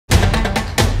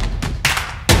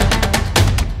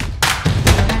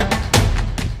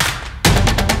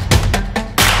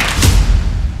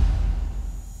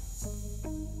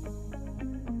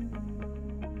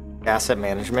asset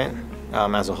management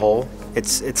as a whole.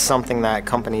 It's something that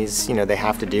companies, they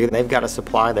have to do. They've got to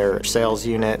supply their sales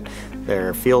unit,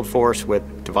 their field force with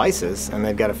devices, and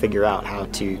they've got to figure out how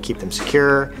to keep them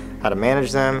secure, how to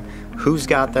manage them, who's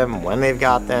got them, when they've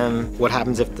got them, what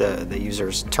happens if the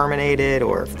user's terminated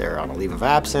or if they're on a leave of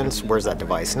absence, where's that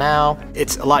device now?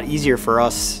 It's a lot easier for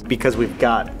us because we've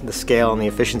got the scale and the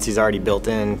efficiencies already built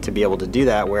in to be able to do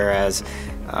that, whereas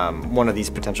one of these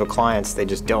potential clients, they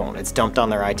just don't. It's dumped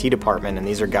on their IT department, and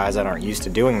these are guys that aren't used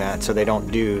to doing that, so they don't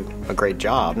do a great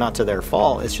job. Not to their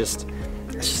fault, it's just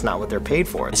not what they're paid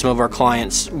for. Some of our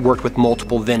clients worked with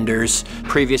multiple vendors.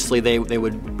 Previously, they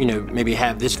would maybe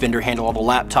have this vendor handle all the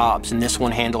laptops and this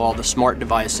one handle all the smart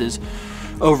devices.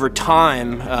 Over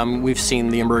time, we've seen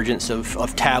the emergence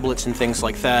of tablets and things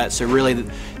like that. So really,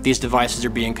 these devices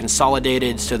are being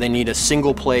consolidated, so they need a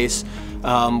single place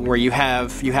where you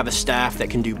have a staff that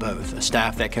can do both. A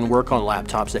staff that can work on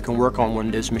laptops, that can work on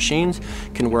Windows machines,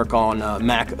 can work on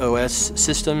Mac OS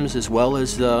systems, as well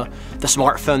as the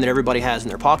smartphone that everybody has in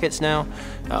their pockets now.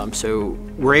 So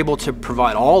we're able to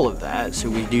provide all of that. So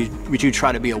we do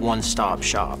try to be a one-stop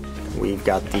shop. We've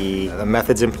got the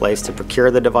methods in place to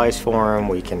procure the device for them.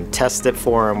 We can test it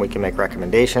for them. We can make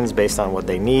recommendations based on what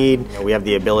they need. We have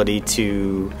the ability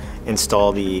to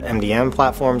install the MDM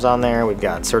platforms on there. We've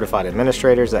got certified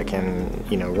administrators that can,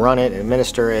 run it,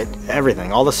 administer it,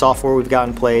 everything. All the software we've got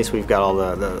in place. We've got all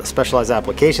the specialized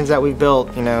applications that we've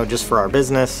built, just for our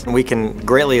business. And we can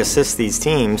greatly assist these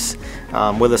teams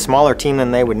with a smaller team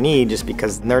than they would need, just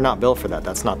because they're not built for that.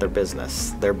 That's not their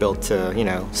business. They're built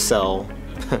to, sell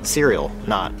cereal,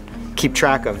 not keep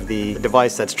track of the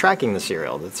device that's tracking the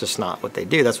cereal. That's just not what they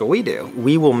do. That's what we do.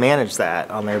 We will manage that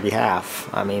on their behalf,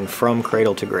 from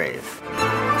cradle to grave.